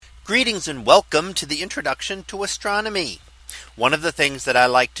Greetings and welcome to the introduction to astronomy. One of the things that I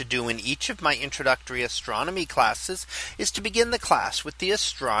like to do in each of my introductory astronomy classes is to begin the class with the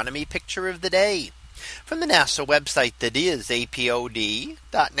astronomy picture of the day from the NASA website, that is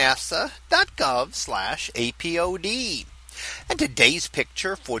apod.nasa.gov/apod. And today's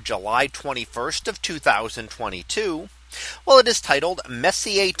picture for July 21st of 2022. Well, it is titled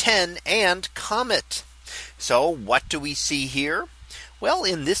Messier 10 and Comet. So what do we see here? Well,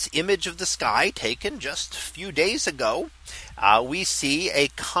 in this image of the sky taken just a few days ago, we see a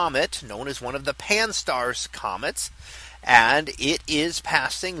comet known as one of the Pan-STARRS comets. And it is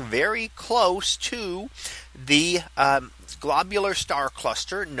passing very close to the globular star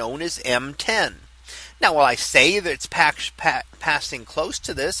cluster known as M10. Now, while I say that it's passing close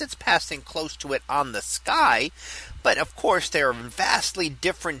to this, it's passing close to it on the sky. But of course, there are vastly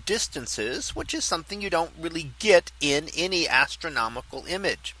different distances, which is something you don't really get in any astronomical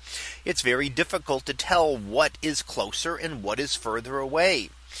image. It's very difficult to tell what is closer and what is further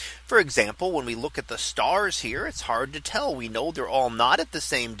away. For example, when we look at the stars here, it's hard to tell. We know they're all not at the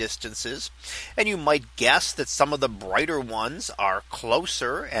same distances. And you might guess that some of the brighter ones are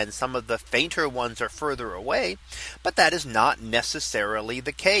closer and some of the fainter ones are further away. But that is not necessarily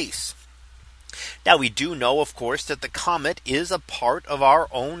the case. Now, we do know, of course, that the comet is a part of our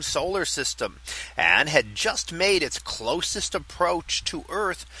own solar system and had just made its closest approach to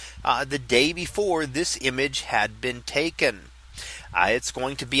Earth the day before this image had been taken. It's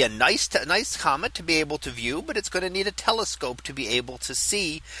going to be a nice comet to be able to view, but it's going to need a telescope to be able to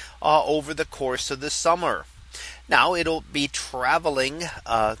see over the course of the summer. Now it'll be traveling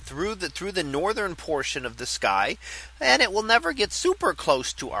through the northern portion of the sky, and it will never get super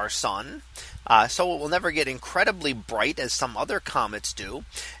close to our sun. So it will never get incredibly bright as some other comets do.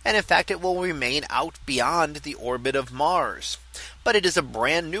 And in fact, it will remain out beyond the orbit of Mars. But it is a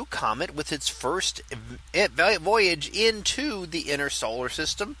brand new comet with its first voyage into the inner solar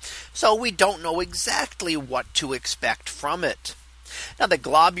system. So we don't know exactly what to expect from it. Now, the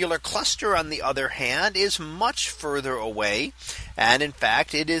globular cluster, on the other hand, is much further away. And in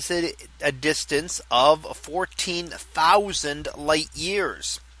fact, it is a distance of 14,000 light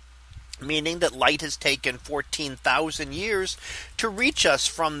years. Meaning that light has taken 14,000 years to reach us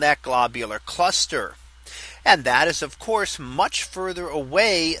from that globular cluster. And that is, of course, much further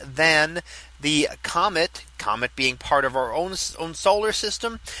away than the comet being part of our own solar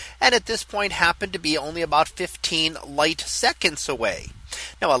system, and at this point happened to be only about 15 light seconds away.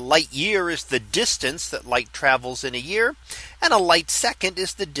 Now, a light year is the distance that light travels in a year, and a light second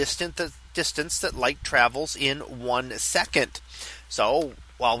is the distance that light travels in 1 second. So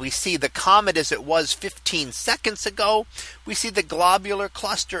while we see the comet as it was 15 seconds ago, we see the globular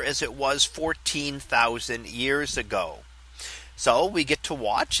cluster as it was 14,000 years ago. So we get to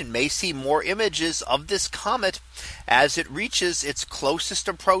watch and may see more images of this comet as it reaches its closest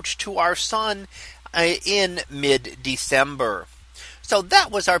approach to our sun in mid-December. So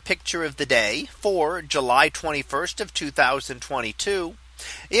that was our picture of the day for July 21st of 2022.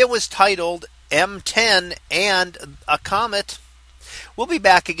 It was titled M10 and a Comet. We'll be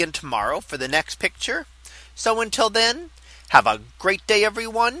back again tomorrow for the next picture. So until then, have a great day,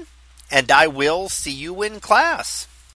 everyone, and I will see you in class.